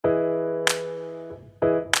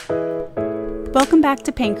Welcome back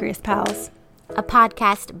to Pancreas Pals, a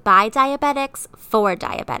podcast by diabetics for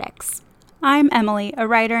diabetics. I'm Emily, a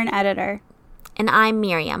writer and editor. And I'm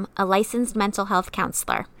Miriam, a licensed mental health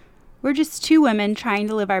counselor. We're just two women trying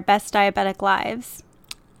to live our best diabetic lives.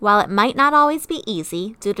 While it might not always be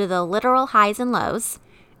easy due to the literal highs and lows,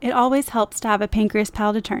 it always helps to have a Pancreas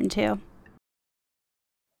Pal to turn to.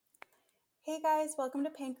 Hey guys, welcome to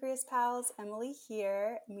Pancreas Pals. Emily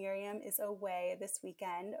here. Miriam is away this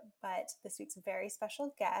weekend, but this week's very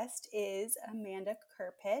special guest is Amanda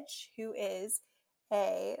Kirpich, who is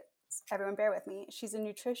everyone bear with me, she's a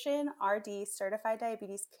nutrition RD certified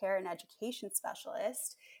diabetes care and education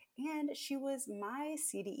specialist, and she was my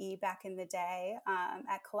CDE back in the day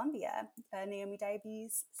at Columbia, Naomi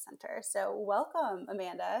Diabetes Center. So welcome,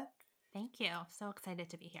 Amanda. Thank you. So excited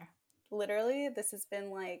to be here. Literally, this has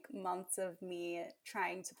been like months of me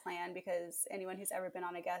trying to plan, because anyone who's ever been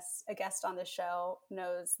on a guest on the show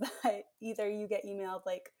knows that either you get emailed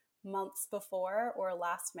like months before or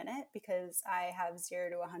last minute, because I have 0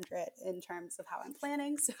 to 100 in terms of how I'm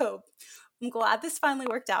planning. So I'm glad this finally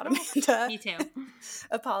worked out, Amanda. Me too.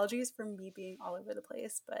 Apologies for me being all over the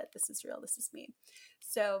place, but this is real. This is me.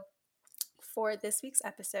 So for this week's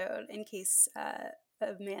episode, in case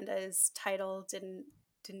Amanda's title didn't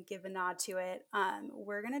give a nod to it,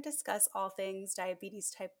 we're going to discuss all things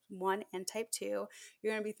diabetes type 1 and type 2.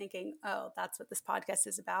 You're going to be thinking, oh, that's what this podcast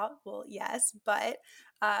is about. Well, yes, but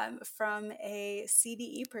from a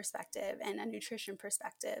CDE perspective and a nutrition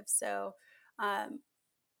perspective. So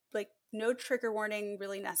like no trigger warning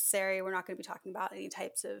really necessary. We're not going to be talking about any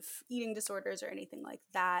types of eating disorders or anything like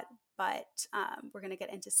that, but we're going to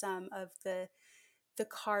get into some of the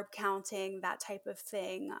carb counting, that type of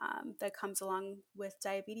thing that comes along with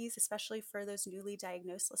diabetes, especially for those newly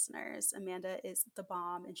diagnosed listeners. Amanda is the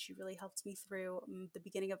bomb, and she really helped me through the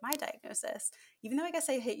beginning of my diagnosis. Even though I guess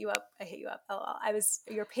I hit you up. LOL. I was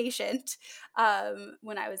your patient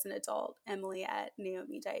when I was an adult. Emily at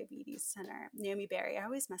Naomi Diabetes Center, Naomi Berry, I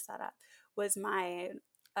always mess that up, was my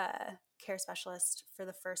care specialist for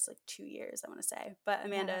the first 2 years, I want to say. But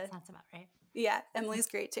Amanda, that sounds about right. Yeah, Emily's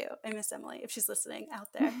great too. I miss Emily if she's listening out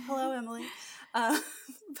there. Hello, Emily.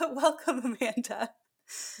 But welcome, Amanda.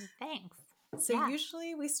 Thanks. So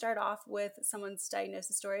usually we start off with someone's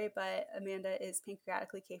diagnosis story, but Amanda is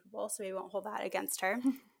pancreatically capable, so we won't hold that against her.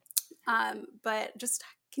 But just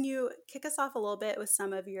can you kick us off a little bit with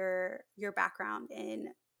some of your background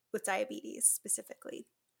with diabetes specifically?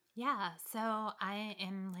 Yeah, so I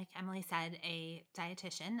am, like Emily said, a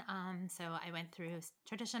dietitian. So I went through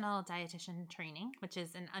traditional dietitian training, which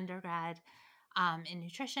is an undergrad in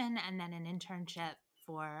nutrition, and then an internship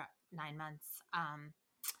for 9 months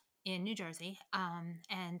in New Jersey.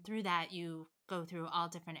 And through that, you go through all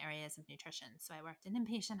different areas of nutrition. So I worked in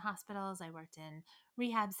inpatient hospitals, I worked in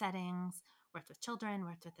rehab settings, worked with children,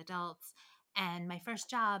 worked with adults. And my first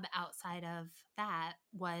job outside of that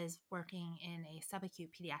was working in a subacute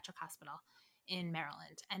pediatric hospital in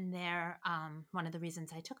Maryland. And there, one of the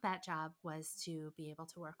reasons I took that job was to be able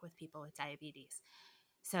to work with people with diabetes.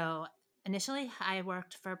 So initially, I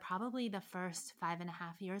worked for probably the first 5.5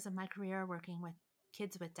 years of my career working with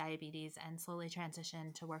kids with diabetes, and slowly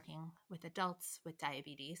transitioned to working with adults with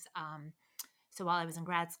diabetes. So while I was in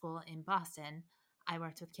grad school in Boston, I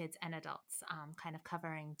worked with kids and adults, kind of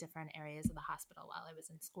covering different areas of the hospital while I was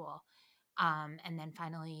in school. And then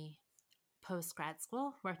finally, post-grad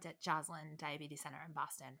school, worked at Joslin Diabetes Center in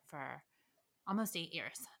Boston for almost 8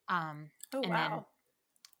 years. Oh, and wow. then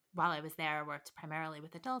while I was there, worked primarily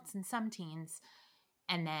with adults and some teens,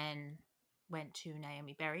 and then went to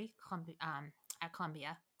Naomi Berry at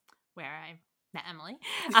Columbia, where I met Emily,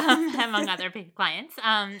 among other big clients.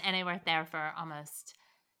 And I worked there for almost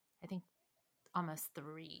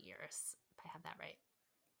 3 years, if I have that right.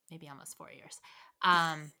 Maybe almost 4 years.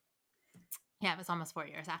 Yeah, it was almost 4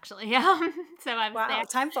 years, actually. So I was there. Wow,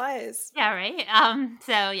 time flies. Yeah, right.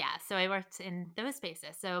 So I worked in those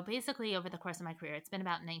spaces. So basically, over the course of my career, it's been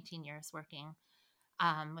about 19 years working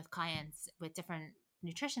with clients with different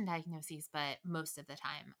nutrition diagnoses, but most of the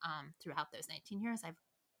time throughout those 19 years, I've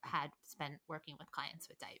had spent working with clients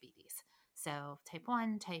with diabetes. So type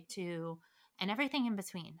 1, type 2, and everything in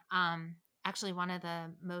between. Actually, one of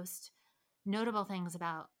the most notable things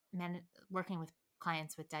about working with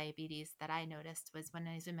clients with diabetes that I noticed was when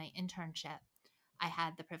I was in my internship, I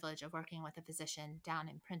had the privilege of working with a physician down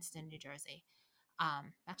in Princeton, New Jersey,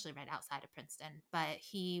 actually right outside of Princeton. But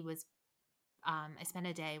he was I spent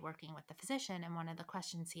a day working with the physician, and one of the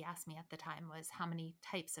questions he asked me at the time was, how many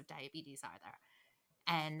types of diabetes are there?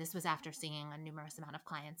 And this was after seeing a numerous amount of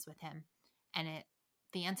clients with him. And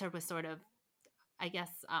the answer was sort of, I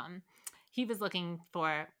guess, he was looking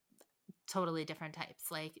totally different types,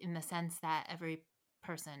 like in the sense that every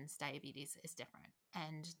person's diabetes is different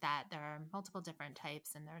and that there are multiple different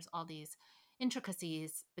types and there's all these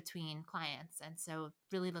intricacies between clients. And so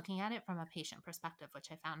really looking at it from a patient perspective, which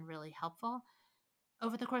I found really helpful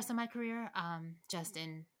over the course of my career, just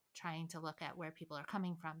in trying to look at where people are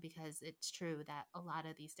coming from, because it's true that a lot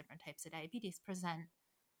of these different types of diabetes present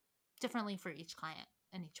differently for each client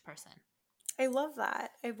and each person. I love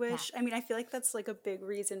that. Yeah. I mean, I feel like that's like a big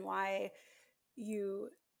reason why you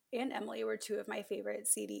and Emily were two of my favorite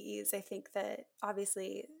CDEs. I think that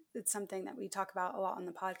obviously it's something that we talk about a lot on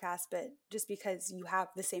the podcast, but just because you have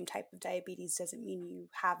the same type of diabetes doesn't mean you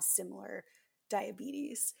have similar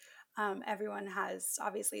diabetes. Everyone has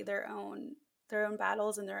obviously their own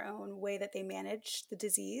battles and their own way that they manage the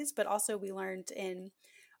disease, but also we learned in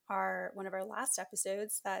one of our last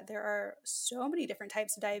episodes that there are so many different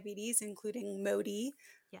types of diabetes, including MODY,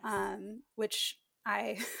 Yes. which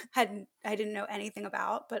I I didn't know anything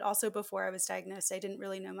about, but also before I was diagnosed, I didn't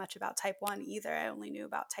really know much about type 1 either. I only knew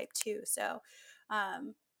about type 2. So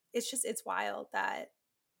it's wild that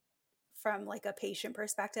from like a patient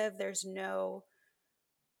perspective, there's no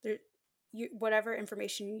there whatever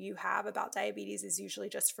information you have about diabetes is usually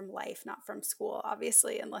just from life, not from school,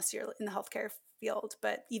 obviously, unless you're in the healthcare field.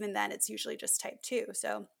 But even then, it's usually just type 2.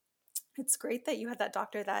 So it's great that you had that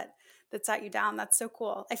doctor that sat you down. That's so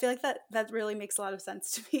cool. I feel like that really makes a lot of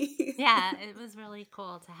sense to me. Yeah, it was really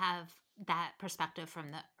cool to have that perspective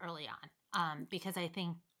from the early on. Because I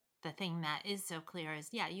think the thing that is so clear is,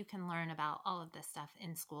 yeah, you can learn about all of this stuff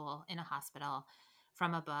in school, in a hospital,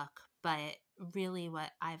 from a book, but really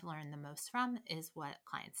what I've learned the most from is what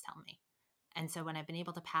clients tell me. And so when I've been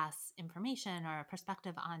able to pass information or a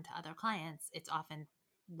perspective on to other clients, it's often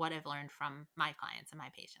what I've learned from my clients and my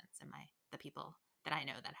patients and the people that I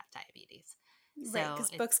know that have diabetes. Right, So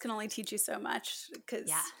because books can only teach you so much. Because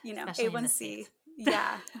yeah, especially in the A1C, States.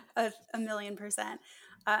 yeah, a million percent.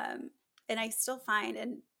 And I still find,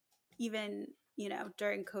 and even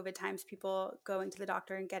during COVID times, people going to the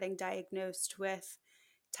doctor and getting diagnosed with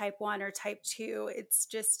type 1 or type 2, it's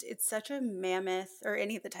such a mammoth, or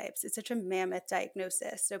any of the types, it's such a mammoth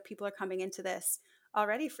diagnosis. So people are coming into this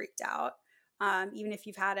already freaked out. Even if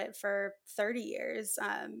you've had it for 30 years,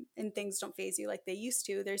 and things don't phase you like they used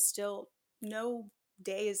to, there's still no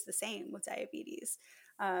day is the same with diabetes.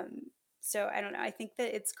 So I don't know. I think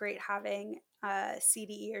that it's great having a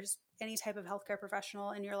CDE or any type of healthcare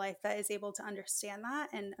professional in your life that is able to understand that.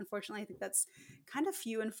 And unfortunately, I think that's kind of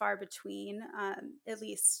few and far between, at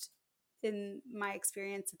least in my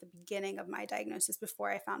experience at the beginning of my diagnosis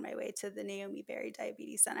before I found my way to the Naomi Berry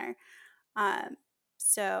Diabetes Center. Um,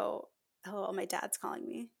 so, hello, my dad's calling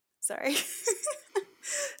me. Sorry.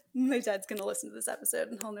 My dad's going to listen to this episode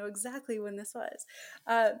and he'll know exactly when this was.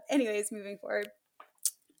 Anyways, moving forward,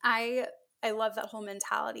 I love that whole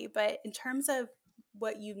mentality. But in terms of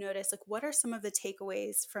what you've noticed, like what are some of the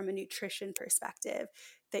takeaways from a nutrition perspective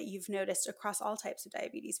that you've noticed across all types of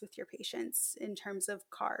diabetes with your patients in terms of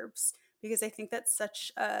carbs? Because I think that's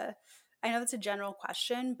I know that's a general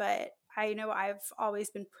question, but I know I've always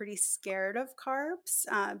been pretty scared of carbs,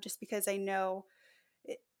 just because I know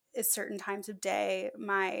at certain times of day,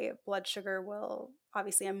 my blood sugar will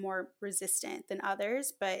obviously, I'm more resistant than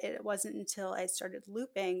others, but it wasn't until I started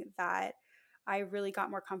looping that I really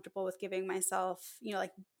got more comfortable with giving myself,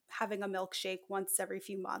 like having a milkshake once every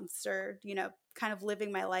few months, or, kind of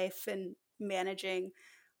living my life and managing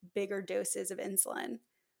bigger doses of insulin.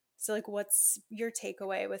 So, like, what's your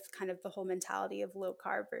takeaway with kind of the whole mentality of low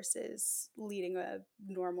carb versus leading a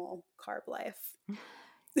normal carb life?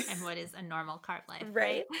 And what is a normal carb life,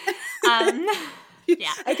 Right. right? Um,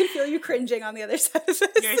 yeah. I can feel you cringing on the other side of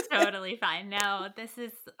this. You're totally fine. No, this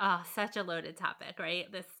is such a loaded topic, right?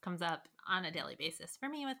 This comes up on a daily basis for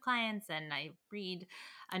me with clients, and I read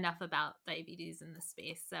enough about diabetes in the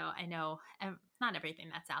space. So I know not everything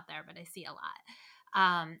that's out there, but I see a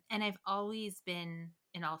lot. And I've always been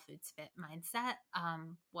in all foods fit mindset,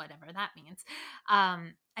 whatever that means.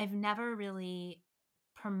 I've never really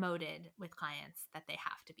promoted with clients that they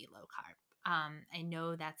have to be low carb. I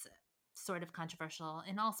know that's sort of controversial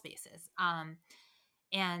in all spaces.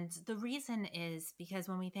 And the reason is because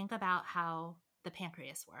when we think about how the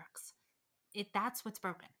pancreas works, that's what's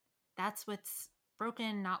broken. That's what's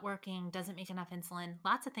broken, not working, doesn't make enough insulin.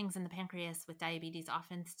 Lots of things in the pancreas with diabetes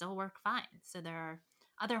often still work fine. So there are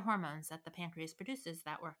other hormones that the pancreas produces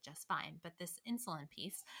that work just fine. But this insulin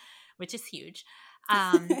piece, which is huge,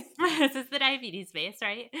 this is the diabetes base,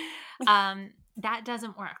 right? That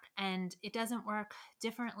doesn't work. And it doesn't work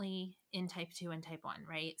differently in type 2 and type 1,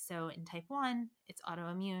 right? So in type 1, it's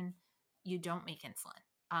autoimmune. You don't make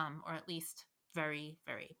insulin, or at least very,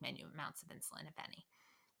 very minute amounts of insulin, if any.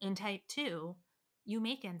 In type 2, you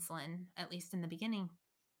make insulin, at least in the beginning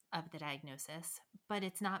of the diagnosis, but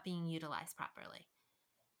it's not being utilized properly.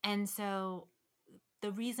 And so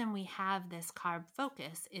the reason we have this carb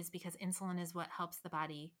focus is because insulin is what helps the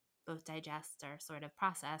body both digest or sort of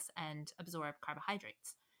process and absorb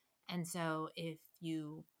carbohydrates. And so if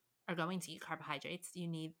you are going to eat carbohydrates, you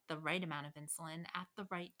need the right amount of insulin at the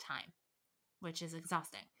right time, which is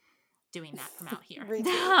exhausting doing that from out here.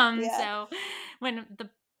 So when the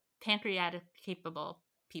pancreatic capable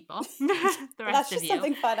people, the rest That's of just you,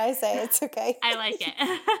 something fun I say. It's okay. I like it.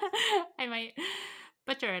 I might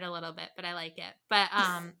butcher it a little bit, but I like it. But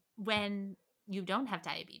when you don't have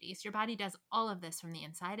diabetes, your body does all of this from the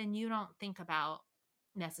inside, and you don't think about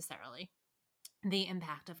necessarily the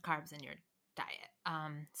impact of carbs in your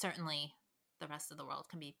diet. Certainly, the rest of the world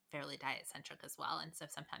can be fairly diet centric as well, and so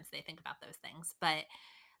sometimes they think about those things. But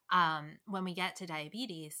when we get to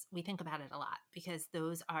diabetes, we think about it a lot because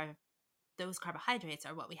those carbohydrates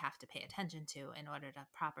are what we have to pay attention to in order to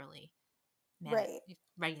properly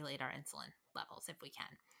regulate our insulin levels if we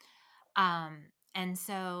can. And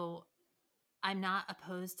so I'm not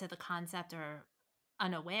opposed to the concept or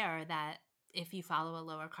unaware that if you follow a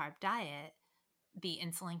lower carb diet, the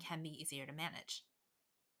insulin can be easier to manage.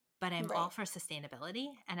 But I'm all for sustainability,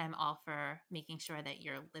 and I'm all for making sure that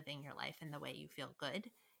you're living your life in the way you feel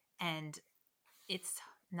good. And it's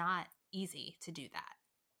not easy to do that.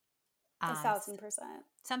 1,000%.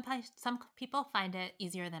 Some people find it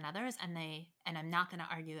easier than others, and I'm not going to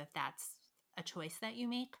argue if that's a choice that you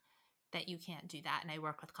make, that you can't do that. And I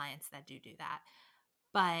work with clients that do that.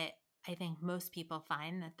 But I think most people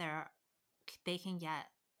find that they can get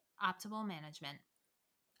optimal management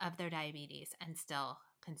of their diabetes and still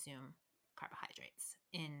consume carbohydrates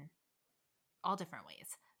in all different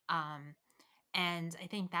ways. And I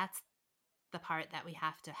think that's the part that we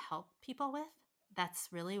have to help people with. That's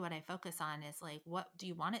really what I focus on is like, what do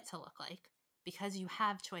you want it to look like? Because you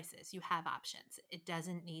have choices, you have options. It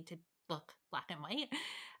doesn't need to look black and white.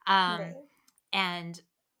 And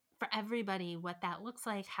for everybody, what that looks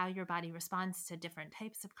like, how your body responds to different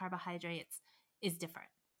types of carbohydrates is different.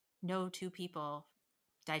 No two people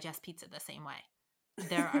digest pizza the same way.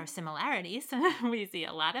 There are similarities. We see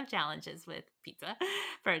a lot of challenges with pizza,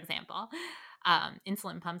 for example.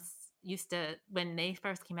 Insulin pumps used to, when they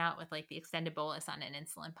first came out with like the extended bolus on an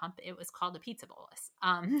insulin pump, it was called a pizza bolus.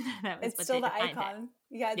 That was it's still the icon.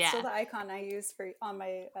 It's still the icon I use on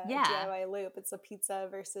my DIY loop. It's a pizza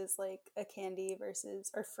versus like a candy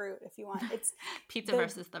or fruit if you want. It's pizza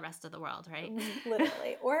versus the rest of the world, right?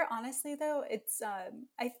 Literally. Or honestly though, it's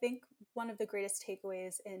I think one of the greatest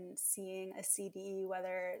takeaways in seeing a CDE,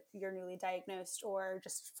 whether you're newly diagnosed or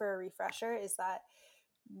just for a refresher, is that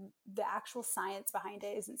the actual science behind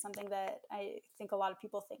it isn't something that I think a lot of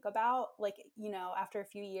people think about. Like, after a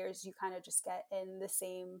few years, you kind of just get in the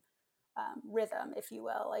same rhythm, if you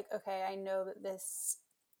will. Like, okay, I know that this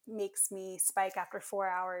makes me spike after 4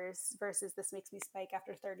 hours versus this makes me spike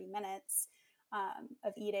after 30 minutes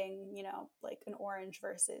of eating, like an orange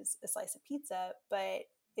versus a slice of pizza. But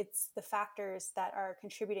it's the factors that are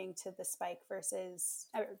contributing to the spike versus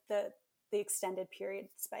the extended period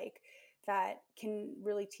spike that can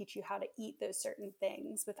really teach you how to eat those certain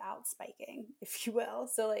things without spiking, if you will.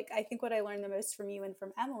 So like, I think what I learned the most from you and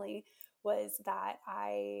from Emily was that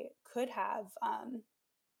I could have,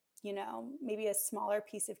 maybe a smaller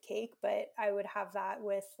piece of cake, but I would have that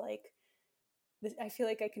with like, I feel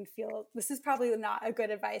like I can feel, this is probably not a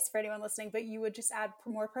good advice for anyone listening, but you would just add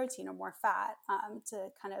more protein or more fat to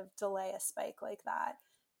kind of delay a spike like that.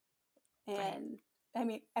 And I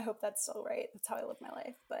mean, I hope that's still right. That's how I live my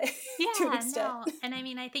life, but to an extent. No. And I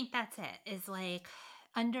mean, I think that's it, is like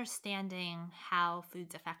understanding how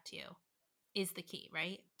foods affect you is the key,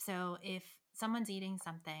 right? So if someone's eating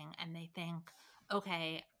something and they think,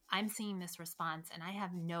 okay, I'm seeing this response and I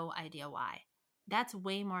have no idea why, that's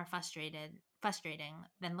way more frustrating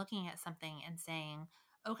than looking at something and saying,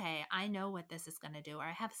 okay, I know what this is going to do, or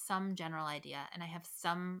I have some general idea and I have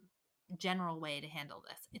some general way to handle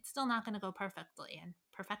this. It's still not going to go perfectly. And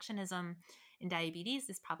perfectionism in diabetes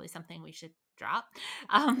is probably something we should drop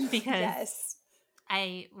because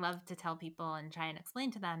I love to tell people and try and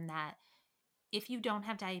explain to them that if you don't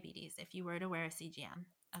have diabetes, if you were to wear a CGM,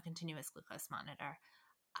 a continuous glucose monitor,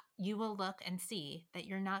 you will look and see that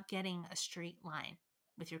you're not getting a straight line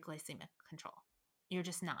with your glycemic control. You're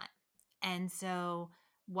just not. And so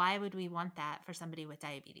why would we want that for somebody with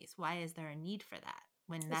diabetes? Why is there a need for that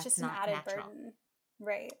when that's just not an added natural? Burden.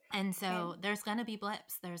 Right. And so there's going to be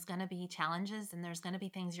blips, there's going to be challenges, and there's going to be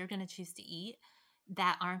things you're going to choose to eat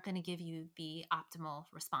that aren't going to give you the optimal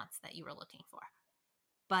response that you were looking for.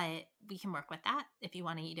 But we can work with that. If you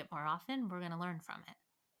want to eat it more often, we're going to learn from it.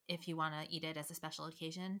 If you want to eat it as a special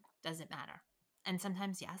occasion, doesn't matter. And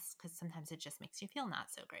sometimes yes, because sometimes it just makes you feel not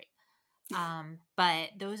so great.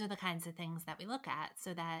 But those are the kinds of things that we look at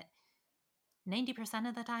so that 90%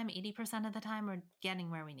 of the time, 80% of the time, we're getting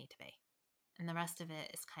where we need to be. And the rest of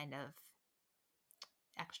it is kind of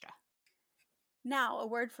extra. Now, a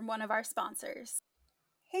word from one of our sponsors.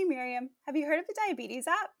 Hey, Miriam, have you heard of the Diabetes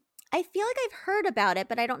app? I feel like I've heard about it,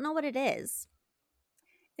 but I don't know what it is.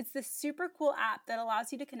 It's this super cool app that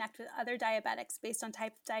allows you to connect with other diabetics based on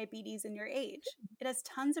type of diabetes and your age. It has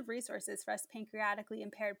tons of resources for us pancreatically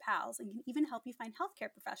impaired pals and can even help you find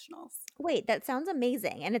healthcare professionals. Wait, that sounds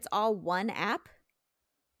amazing. And it's all one app?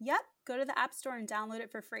 Yep, go to the App Store and download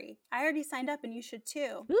it for free. I already signed up and you should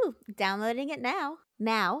too. Ooh, downloading it now.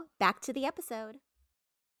 Now, back to the episode.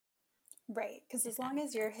 Right, because as long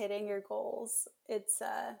as you're hitting your goals, it's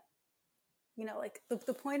like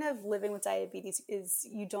the point of living with diabetes is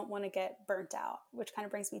you don't want to get burnt out, which kind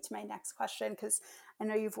of brings me to my next question, because I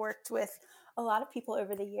know you've worked with a lot of people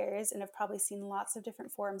over the years and have probably seen lots of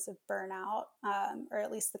different forms of burnout, or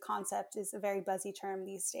at least the concept is a very buzzy term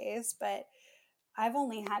these days. But I've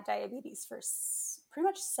only had diabetes for pretty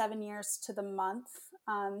much 7 years to the month,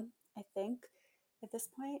 I think. At this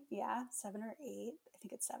point, yeah, 7 or 8. I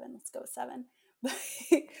think it's 7. Let's go with 7.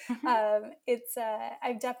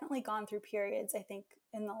 I've definitely gone through periods, I think,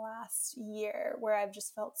 in the last year where I've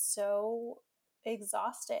just felt so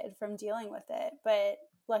exhausted from dealing with it. But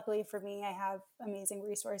luckily for me, I have amazing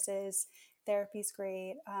resources. Therapy's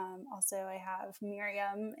great. Also, I have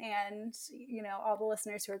Miriam and, all the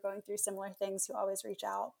listeners who are going through similar things who always reach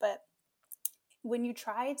out. But when you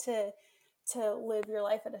try to live your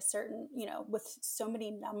life at a certain, with so many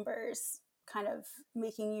numbers kind of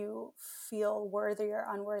making you feel worthy or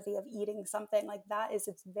unworthy of eating something, like that is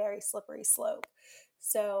a very slippery slope.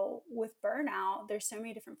 So with burnout, there's so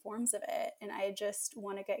many different forms of it. And I just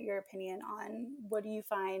want to get your opinion on, what do you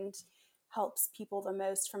find helps people the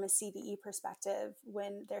most from a CVE perspective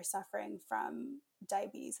when they're suffering from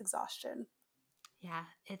diabetes exhaustion? Yeah,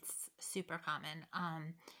 it's super common.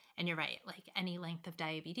 And you're right, like any length of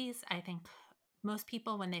diabetes, I think most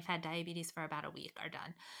people, when they've had diabetes for about a week, are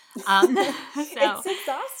done. It's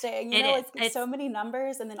exhausting. It's so many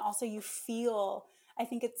numbers. And then also you feel, I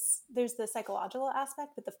think there's the psychological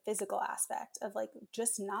aspect, but the physical aspect of like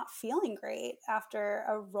just not feeling great after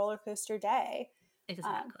a roller coaster day.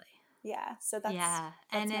 Exactly. Yeah. So that's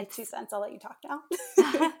my 2 cents. I'll let you talk now.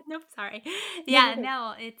 Nope, sorry. Yeah,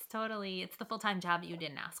 no, it's the full-time job you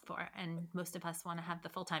didn't ask for. And most of us want to have the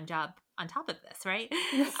full-time job on top of this, right?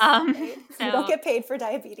 Right. So you don't get paid for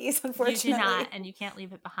diabetes, unfortunately. You do not, and you can't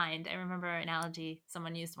leave it behind. I remember an analogy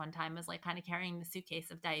someone used one time was like kind of carrying the suitcase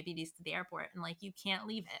of diabetes to the airport, and like you can't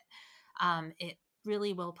leave it. It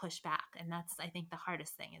really will push back. And that's, I think, the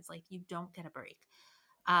hardest thing is like you don't get a break.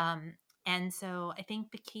 And so I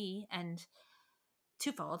think the key, and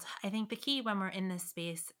twofold, I think the key when we're in this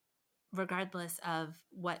space, regardless of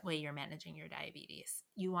what way you're managing your diabetes,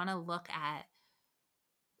 you want to look at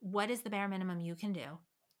what is the bare minimum you can do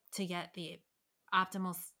to get the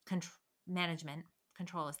optimal management.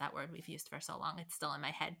 Control is that word we've used for so long. It's still in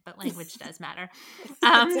my head, but language does matter.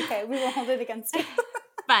 It's okay. We won't hold it against you.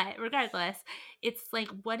 But regardless, it's like,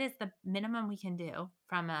 what is the minimum we can do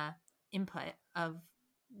from a input of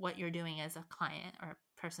what you're doing as a client or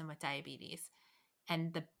a person with diabetes,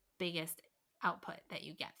 and the biggest output that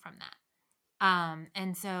you get from that.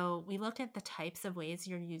 And so we look at the types of ways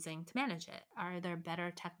you're using to manage it. Are there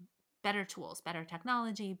better tools, better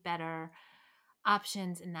technology, better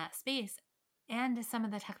options in that space? And is some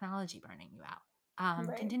of the technology burning you out?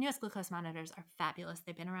 Right. Continuous glucose monitors are fabulous.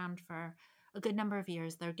 They've been around for a good number of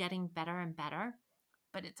years. They're getting better and better,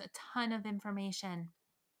 but it's a ton of information.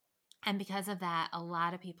 And because of that, a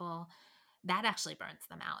lot of people, that actually burns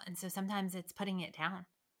them out. And so sometimes it's putting it down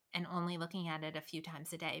and only looking at it a few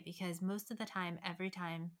times a day, because most of the time, every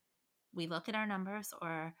time we look at our numbers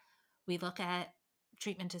or we look at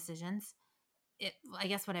treatment decisions, I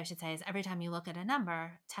guess what I should say is every time you look at a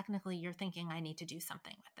number, technically you're thinking, I need to do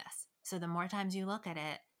something with this. So the more times you look at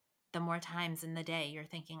it, the more times in the day you're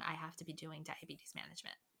thinking, I have to be doing diabetes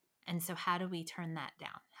management. And so how do we turn that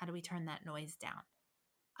down? How do we turn that noise down?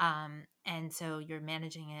 And so you're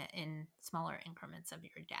managing it in smaller increments of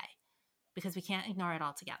your day, because we can't ignore it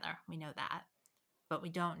altogether. We know that, but we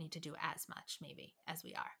don't need to do as much maybe as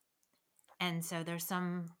we are. And so there's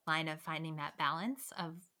some line of finding that balance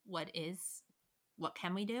of what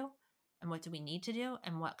can we do and what do we need to do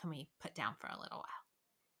and what can we put down for a little while.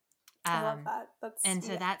 I love Um, that. That's, and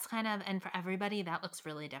so yeah, that's kind of, and for everybody, that looks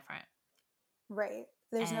really different. right.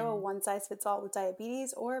 There's no And one size fits all with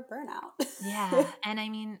diabetes or burnout. yeah. And I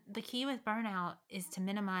mean, the key with burnout is to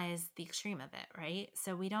minimize the extreme of it, right?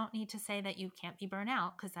 So we don't need to say that you can't be burnt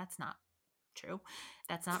out because that's not true.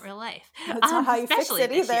 That's not real life, That's not how you fix especially it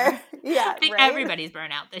this year. either. Yeah, I think right? everybody's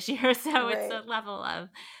burnt out this year. So it's Right. a level of,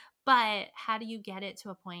 but how do you get it to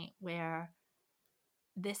a point where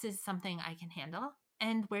this is something I can handle?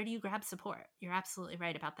 And where do you grab support? You're absolutely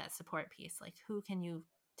right about that support piece. Like, who can you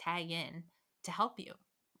tag in to help you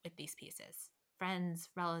with these pieces? Friends,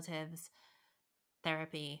 relatives,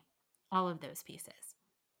 therapy, all of those pieces.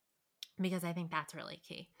 Because I think that's really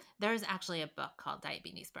key. There's actually a book called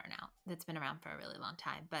Diabetes Burnout that's been around for a really long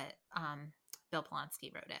time, but Bill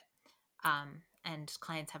Polonsky wrote it. And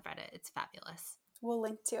clients have read it. It's fabulous. We'll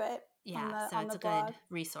link to it Yeah, so on it's the a good blog.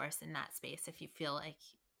 resource in that space if you feel like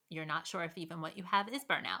you're not sure if even what you have is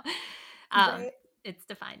burnout. Right. It's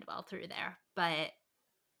defined well through there. But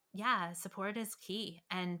yeah, support is key.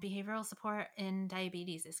 And behavioral support in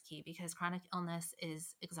diabetes is key because chronic illness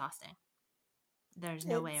is exhausting. There's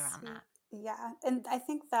no way It's, around that. yeah. And I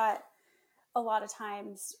think that a lot of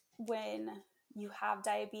times when you have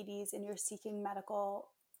diabetes and you're seeking medical,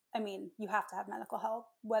 I mean, you have to have medical help,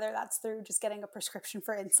 whether that's through just getting a prescription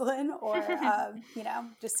for insulin or,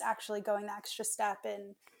 just actually going the extra step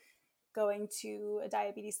and going to a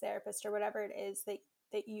diabetes therapist or whatever it is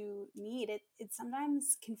that you need. It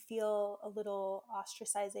sometimes can feel a little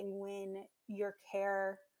ostracizing when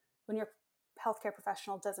when your healthcare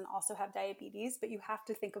professional doesn't also have diabetes, but you have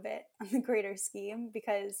to think of it on the greater scheme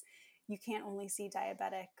because you can't only see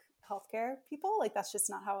diabetic healthcare people. Like, that's just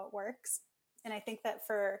not how it works. And I think that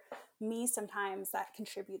for me, sometimes that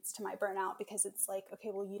contributes to my burnout because it's like, okay,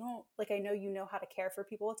 well, you don't, like, I know you know how to care for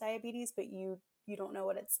people with diabetes, but you don't know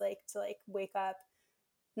what it's like to like wake up,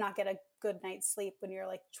 not get a good night's sleep when you're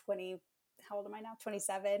like 20. How old am I now?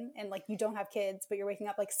 27. And like you don't have kids, but you're waking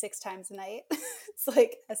up like 6 times a night. It's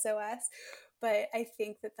like SOS. But I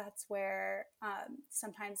think that that's where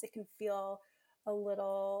sometimes it can feel a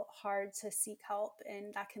little hard to seek help,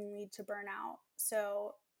 and that can lead to burnout.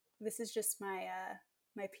 So this is just my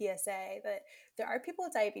PSA that there are people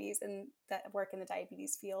with diabetes and that work in the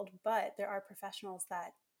diabetes field, but there are professionals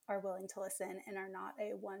that are willing to listen and are not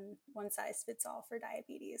a one size fits all for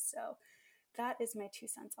diabetes. So that is my 2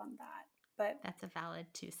 cents on that. But That's a valid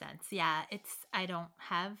 2 cents. Yeah, I don't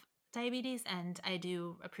have diabetes, and I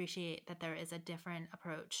do appreciate that there is a different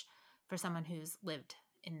approach for someone who's lived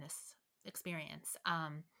in this experience.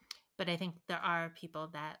 But I think there are people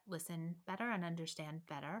that listen better and understand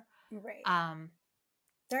better. right, Um,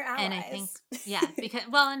 they're and I think, allies. yeah, because,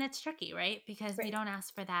 well, and it's tricky, right? Because we Right. don't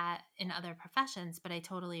ask for that in other professions, but I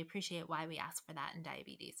totally appreciate why we ask for that in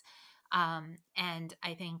diabetes. And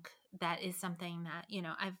I think that is something that,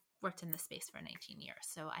 I've worked in this space for 19 years.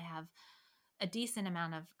 So I have a decent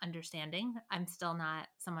amount of understanding. I'm still not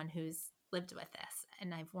someone who's lived with this.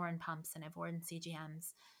 And I've worn pumps and I've worn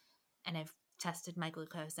CGMs and I've tested my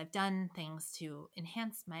glucose. I've done things to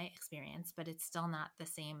enhance my experience, but it's still not the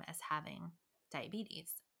same as having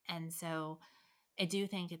diabetes. And so I do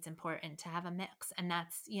think it's important to have a mix. And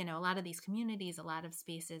that's, a lot of these communities, a lot of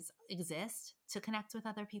spaces exist to connect with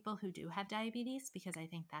other people who do have diabetes, because I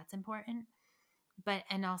think that's important. But,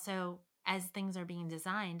 and also as things are being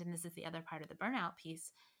designed, and this is the other part of the burnout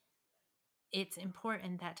piece, it's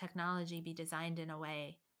important that technology be designed in a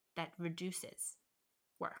way that reduces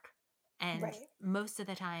work. And Right. most of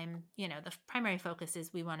the time, the primary focus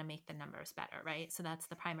is we want to make the numbers better, right? So that's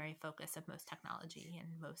the primary focus of most technology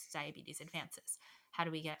and most diabetes advances. How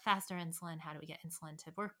do we get faster insulin? How do we get insulin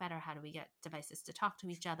to work better? How do we get devices to talk to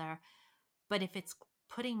each other? But if it's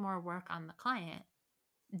putting more work on the client,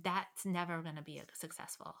 that's never going to be a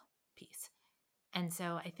successful piece. And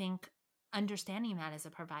so I think understanding that as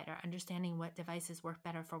a provider, understanding what devices work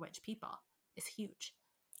better for which people is huge.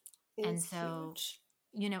 It And is so, huge.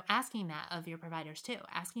 asking that of your providers too,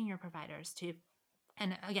 asking your providers to,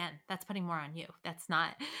 and again, that's putting more on you. That's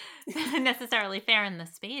not necessarily fair in the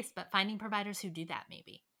space, but finding providers who do that,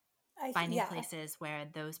 maybe finding Yeah. places where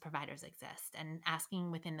those providers exist and asking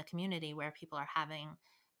within the community where people are having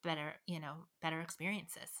better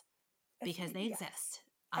experiences because they Yes. exist.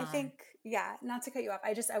 I think, yeah, not to cut you off.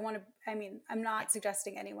 I want to, I mean, I'm not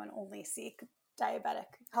suggesting anyone only seek diabetic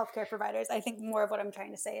healthcare providers. I think more of what I'm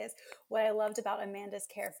trying to say is what I loved about Amanda's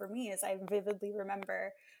care for me is I vividly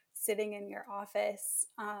remember sitting in your office,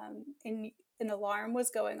 and an alarm was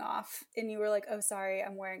going off and you were like, oh, sorry,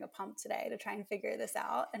 I'm wearing a pump today to try and figure this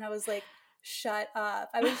out. And I was like, shut up.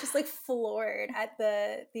 I was just like floored at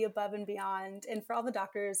the above and beyond. And for all the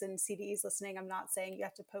doctors and CDEs listening, I'm not saying you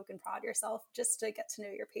have to poke and prod yourself just to get to know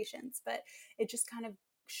your patients, but it just kind of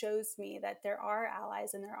shows me that there are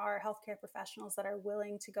allies and there are healthcare professionals that are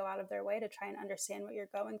willing to go out of their way to try and understand what you're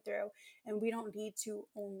going through. And we don't need to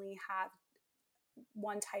only have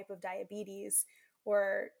one type of diabetes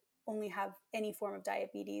or only have any form of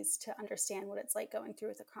diabetes to understand what it's like going through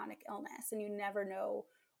with a chronic illness. And you never know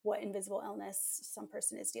what invisible illness some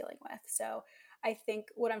person is dealing with. So I think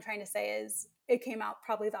what I'm trying to say is it came out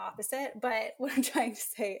probably the opposite, but what I'm trying to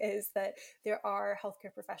say is that there are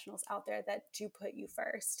healthcare professionals out there that do put you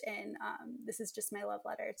first. And this is just my love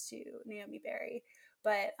letter to Naomi Berry,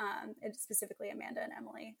 but and specifically Amanda and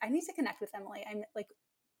Emily. I need to connect with Emily. I'm like,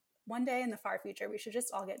 one day in the far future, we should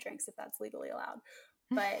just all get drinks if that's legally allowed.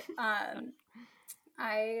 But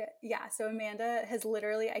so Amanda has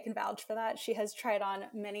literally, I can vouch for that. She has tried on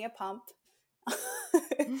many a pump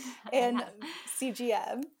and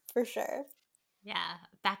CGM for sure. Yeah.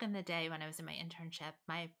 Back in the day when I was in my internship,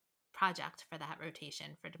 my project for that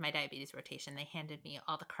rotation, for my diabetes rotation, they handed me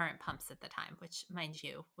all the current pumps at the time, which, mind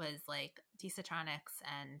you, was like Desatronics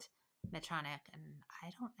and Medtronic. And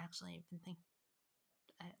I don't actually even think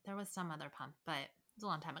there was some other pump, but it was a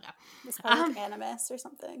long time ago. It's probably like Animas or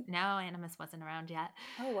something. No, Animas wasn't around yet.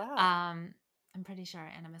 Oh, wow. I'm pretty sure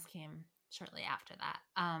Animas came shortly after that.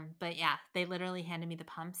 But yeah, they literally handed me the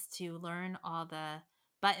pumps to learn all the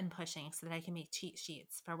button pushing so that I can make cheat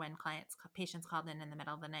sheets for when patients called in the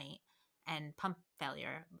middle of the night and pump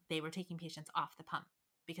failure. They were taking patients off the pump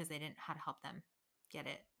because they didn't know how to help them get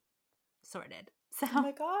it sorted. So, oh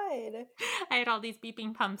my God. I had all these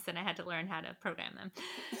beeping pumps and I had to learn how to program them.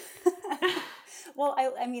 Well,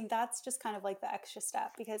 I mean, that's just kind of like the extra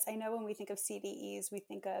step, because I know when we think of CDEs, we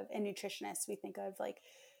think of, and nutritionists, we think of like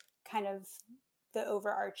kind of the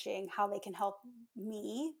overarching, how they can help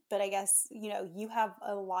me. But I guess, you have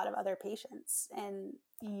a lot of other patients and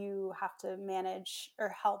you have to manage or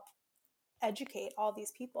help educate all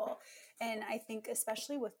these people. And I think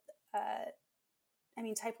especially with,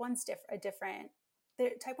 type 1's different.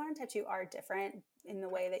 Type 1 and type 2 are different in the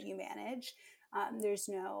way that you manage. There's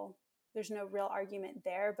no real argument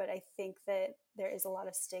there, but I think that there is a lot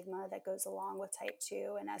of stigma that goes along with type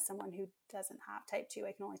 2. And as someone who doesn't have type 2,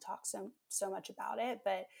 I can only talk so much about it.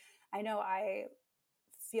 But I know I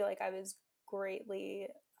feel like I was greatly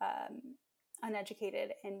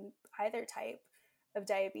uneducated in either type of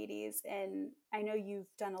diabetes. And I know you've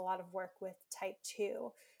done a lot of work with type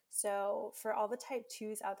 2. So for all the type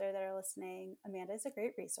 2s out there that are listening, Amanda is a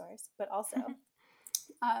great resource, but also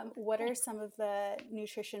what are some of the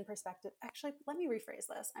nutrition perspective? Actually, let me rephrase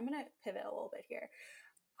this. I'm going to pivot a little bit here.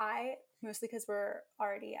 Mostly because we're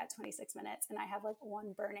already at 26 minutes and I have like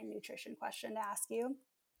one burning nutrition question to ask you.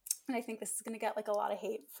 And I think this is going to get like a lot of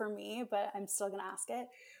hate for me, but I'm still going to ask it.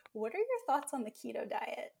 What are your thoughts on the keto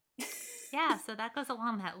diet? Yeah, so that goes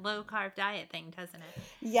along that low carb diet thing, doesn't it?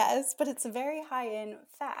 Yes, but it's very high in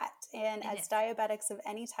fat. And as diabetics of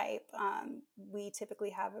any type, we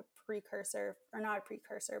typically have a precursor, or not a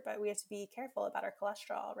precursor, but we have to be careful about our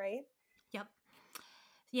cholesterol, right? Yep.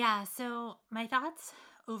 Yeah, so my thoughts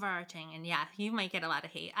overarching, and yeah, you might get a lot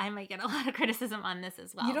of hate. I might get a lot of criticism on this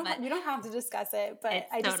as well. We don't have to discuss it, but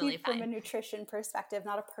I just totally need from a nutrition perspective,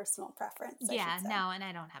 not a personal preference. Yeah, no, and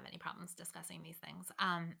I don't have any problems discussing these things.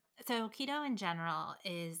 So keto in general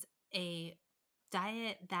is a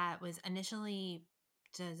diet that was initially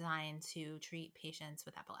designed to treat patients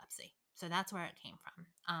with epilepsy. So that's where it came from.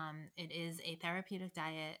 It is a therapeutic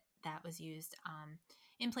diet that was used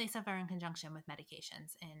in place of or in conjunction with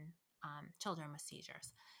medications in children with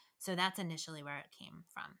seizures. So that's initially where it came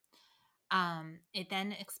from. It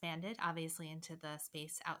then expanded, obviously, into the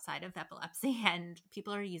space outside of epilepsy, and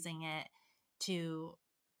people are using it to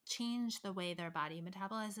change the way their body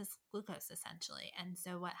metabolizes glucose, essentially. And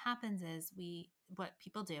so what happens is what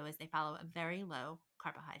people do is they follow a very low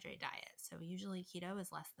carbohydrate diet. So usually keto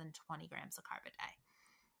is less than 20 grams of carb a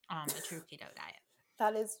day, a true keto diet.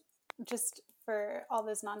 That is, just for all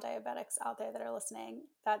those non-diabetics out there that are listening,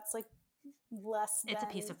 that's like it's a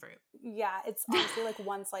piece of fruit. Yeah, it's honestly like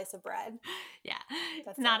one slice of bread. Yeah,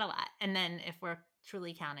 that's not a lot. And then if we're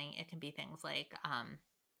truly counting, it can be things like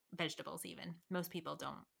vegetables. Even most people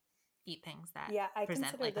don't eat things that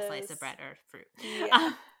present like a slice of bread or fruit.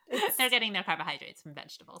 Yeah, they're getting their carbohydrates from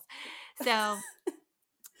vegetables. So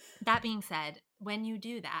that being said, when you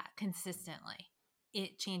do that consistently,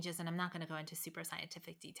 it changes, and I'm not going to go into super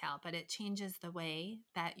scientific detail, but it changes the way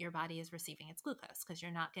that your body is receiving its glucose, because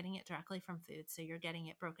you're not getting it directly from food. So you're getting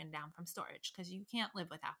it broken down from storage, because you can't live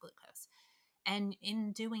without glucose. And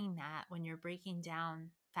in doing that, when you're breaking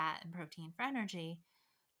down fat and protein for energy,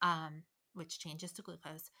 which changes to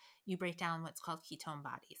glucose, you break down what's called ketone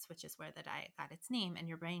bodies, which is where the diet got its name, and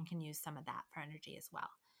your brain can use some of that for energy as well.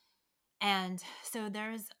 And so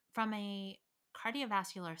there's, from a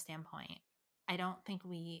cardiovascular standpoint, I don't think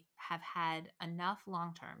we have had enough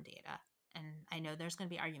long-term data. And I know there's going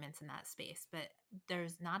to be arguments in that space, but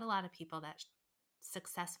there's not a lot of people that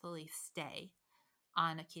successfully stay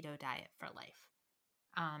on a keto diet for life.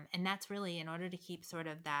 And that's really, in order to keep sort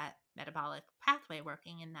of that metabolic pathway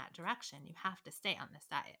working in that direction, you have to stay on this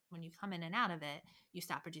diet. When you come in and out of it, you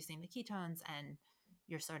stop producing the ketones and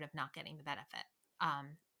you're sort of not getting the benefit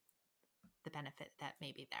that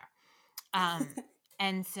may be there.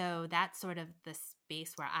 And so that's sort of the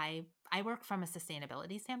space where I work from a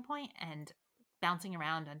sustainability standpoint, and bouncing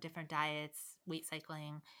around on different diets, weight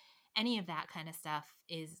cycling, any of that kind of stuff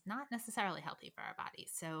is not necessarily healthy for our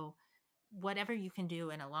bodies. So whatever you can do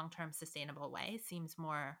in a long-term sustainable way seems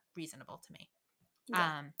more reasonable to me.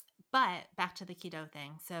 Yeah. But back to the keto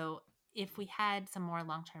thing. So if we had some more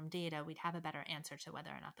long-term data, we'd have a better answer to whether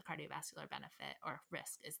or not the cardiovascular benefit or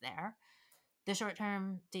risk is there. The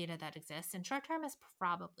short-term data that exists, and short-term is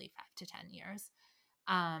probably 5 to 10 years,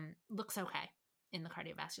 looks okay in the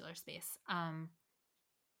cardiovascular space.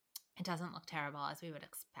 It doesn't look terrible, as we would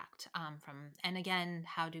expect and again,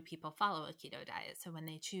 how do people follow a keto diet? So when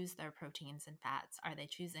they choose their proteins and fats, are they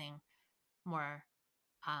choosing more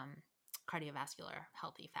cardiovascular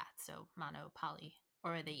healthy fats, so mono, poly,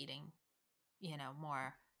 or are they eating,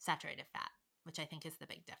 more saturated fat, which I think is the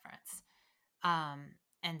big difference.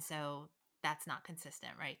 And so that's not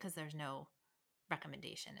consistent, right? Because there's no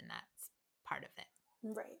recommendation, and that's part of it.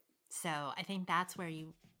 Right. So I think that's where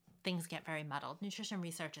things get very muddled. Nutrition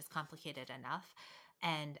research is complicated enough.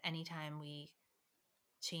 And anytime we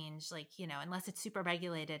change, unless it's super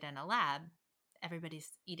regulated in a lab,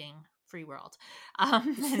 everybody's eating free world.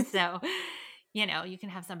 And so, you can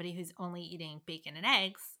have somebody who's only eating bacon and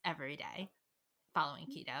eggs every day following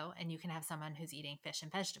keto, and you can have someone who's eating fish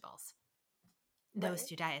and vegetables. Those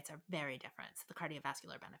two diets are very different. So the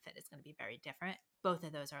cardiovascular benefit is going to be very different. Both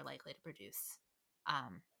of those are likely to produce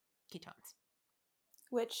ketones.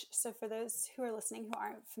 So for those who are listening who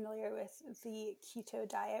aren't familiar with the keto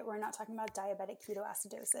diet, we're not talking about diabetic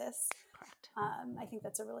ketoacidosis. Correct. I think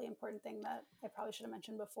that's a really important thing that I probably should have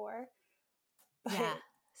mentioned before. But yeah.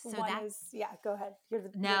 So go ahead. I was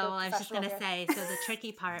just going to say, so the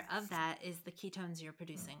tricky part of that is the ketones you're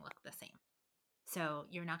producing look the same. So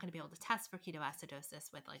you're not going to be able to test for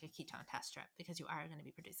ketoacidosis with like a ketone test strip, because you are going to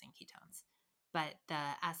be producing ketones. But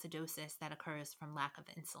the acidosis that occurs from lack of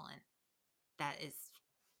insulin, that is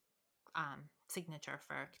signature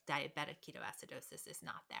for diabetic ketoacidosis, is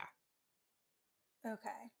not there.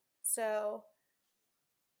 Okay. So,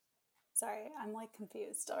 sorry, I'm like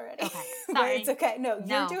confused already. Okay. Sorry. It's okay. No,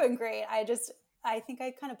 you're doing great. I think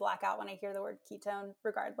I kind of black out when I hear the word ketone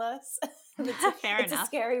regardless. It's a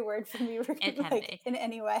scary word for me, in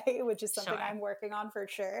any way, which is something I'm working on for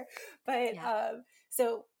sure. But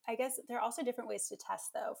so I guess there are also different ways to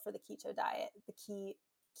test, though, for the keto diet,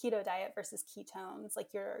 keto diet versus ketones.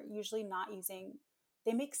 Like, you're usually not using,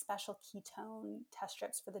 they make special ketone test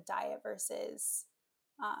strips for the diet versus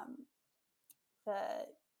the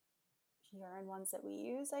urine ones that we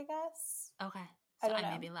use, I guess. Okay. So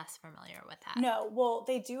I may be less familiar with that. No, well,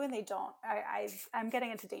 they do and they don't. I'm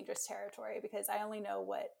getting into dangerous territory because I only know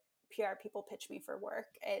what PR people pitch me for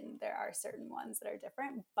work, and there are certain ones that are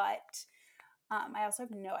different, but I also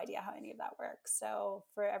have no idea how any of that works. So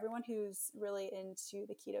for everyone who's really into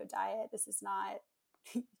the keto diet, this is not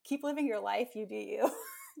keep living your life, you do you.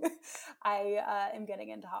 I am getting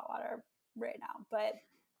into hot water right now, but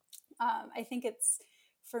I think it's,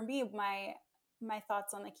 for me, my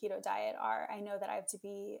thoughts on the keto diet are, I know that I have to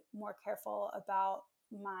be more careful about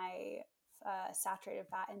my saturated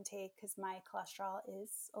fat intake because my cholesterol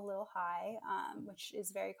is a little high, which is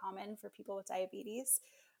very common for people with diabetes.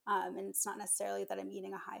 And it's not necessarily that I'm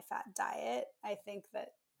eating a high fat diet. I think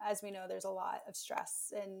that, as we know, there's a lot of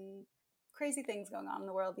stress and crazy things going on in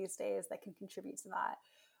the world these days that can contribute to that.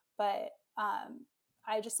 But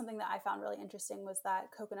something that I found really interesting was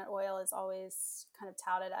that coconut oil is always kind of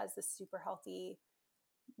touted as the super healthy,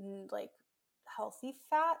 like healthy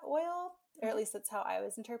fat oil, or at least that's how I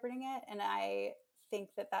was interpreting it. And I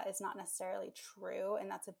think that is not necessarily true. And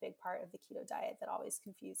that's a big part of the keto diet that always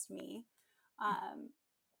confused me.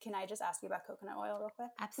 Can I just ask you about coconut oil real quick?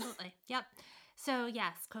 Absolutely. Yep. So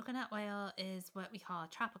yes, coconut oil is what we call a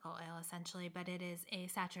tropical oil essentially, but it is a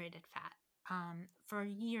saturated fat. for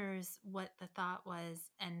years, what the thought was,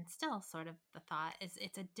 and still sort of the thought, is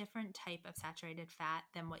it's a different type of saturated fat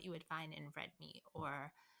than what you would find in red meat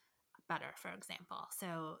or butter, for example.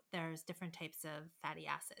 So there's different types of fatty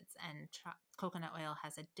acids, and coconut oil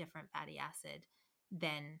has a different fatty acid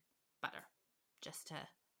than butter, just to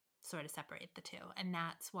sort of separate the two. And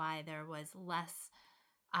that's why there was less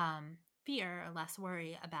fear or less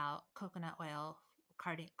worry about coconut oil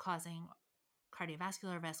causing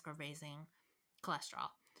cardiovascular risk or raising cholesterol.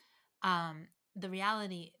 The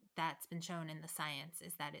reality that's been shown in the science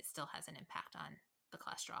is that it still has an impact on the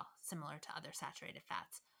cholesterol, similar to other saturated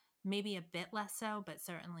fats. Maybe a bit less so, but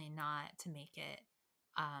certainly not to make it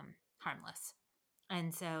harmless.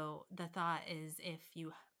 And so the thought is, if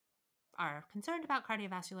you are concerned about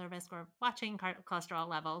cardiovascular risk or watching cholesterol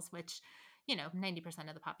levels, which 90%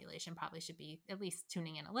 of the population probably should be at least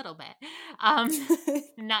tuning in a little bit.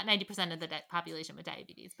 Not 90% of the population with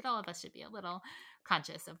diabetes, but all of us should be a little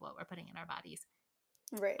conscious of what we're putting in our bodies.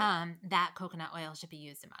 Right. That coconut oil should be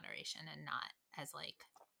used in moderation and not as like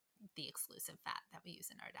the exclusive fat that we use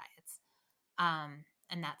in our diets.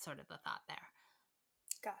 And that's sort of the thought there.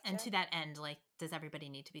 Gotcha. And to that end, like, does everybody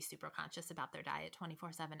need to be super conscious about their diet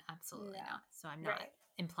 24/7? Absolutely not. So I'm not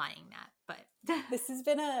implying that, but this has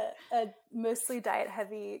been a mostly diet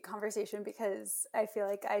heavy conversation because I feel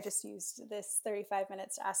like I just used this 35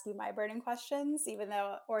 minutes to ask you my burning questions, even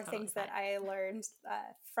though, or totally things fine. That I learned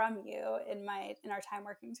from you in our time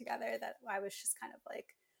working together that I was just kind of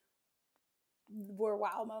like, were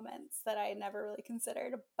wow moments that I never really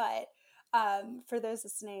considered. But for those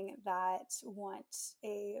listening that want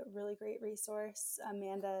a really great resource,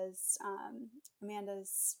 Amanda's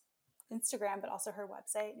Instagram, but also her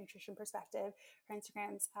website, Nutrition Perspective. Her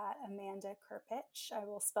Instagram's at Amanda Kirpich. I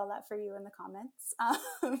will spell that for you in the comments. I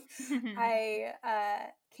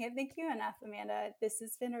can't thank you enough, Amanda. This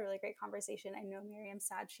has been a really great conversation. I know Miriam's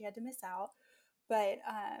sad she had to miss out, but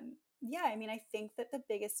yeah, I mean, I think that the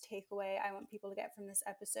biggest takeaway I want people to get from this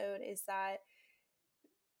episode is that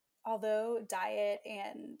although diet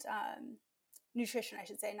and nutrition, I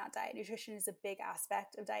should say, not diet, nutrition is a big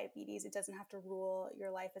aspect of diabetes, it doesn't have to rule your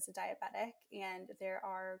life as a diabetic. And there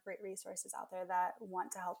are great resources out there that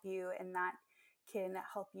want to help you and that can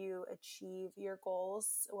help you achieve your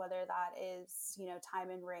goals, whether that is, time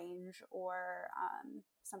in range or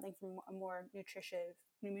something from a more nutritious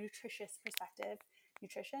perspective.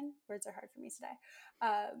 Nutrition, words are hard for me today,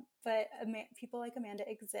 but people like Amanda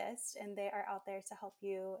exist and they are out there to help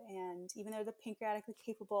you, and even though they're pancreatically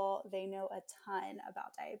capable, they know a ton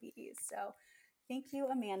about diabetes. So thank you,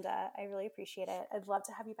 Amanda. I really appreciate it. I'd love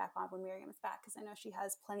to have you back on when Miriam is back because I know she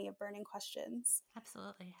has plenty of burning questions.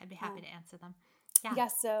 Absolutely. I'd be happy to answer them. Yeah,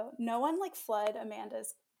 so no one flood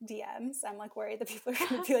Amanda's DMs. I'm worried that people are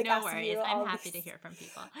going to be no worries. I'm happy to hear from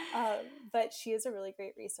people. But she is a really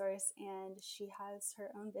great resource, and she has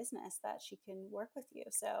her own business that she can work with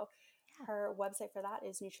you. So her website for that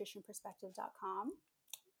is nutritionperspective.com.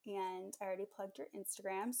 And I already plugged your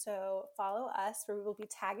Instagram, so follow us where we will be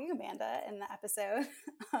tagging Amanda in the episode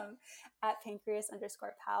at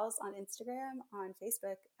pancreas_pals on Instagram, on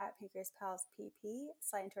Facebook at pancreaspalspp.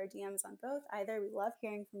 Slide into our DMs on both. Either. We love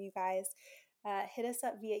hearing from you guys. Hit us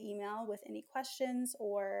up via email with any questions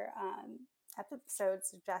or episode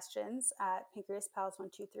suggestions at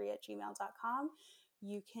pancreaspals123@gmail.com.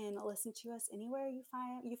 You can listen to us anywhere you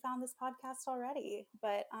found this podcast already.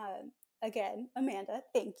 But again, Amanda,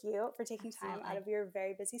 thank you for taking time out of your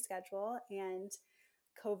very busy schedule and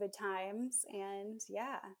COVID times. And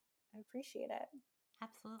yeah, I appreciate it.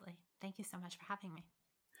 Absolutely. Thank you so much for having me.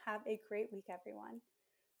 Have a great week, everyone.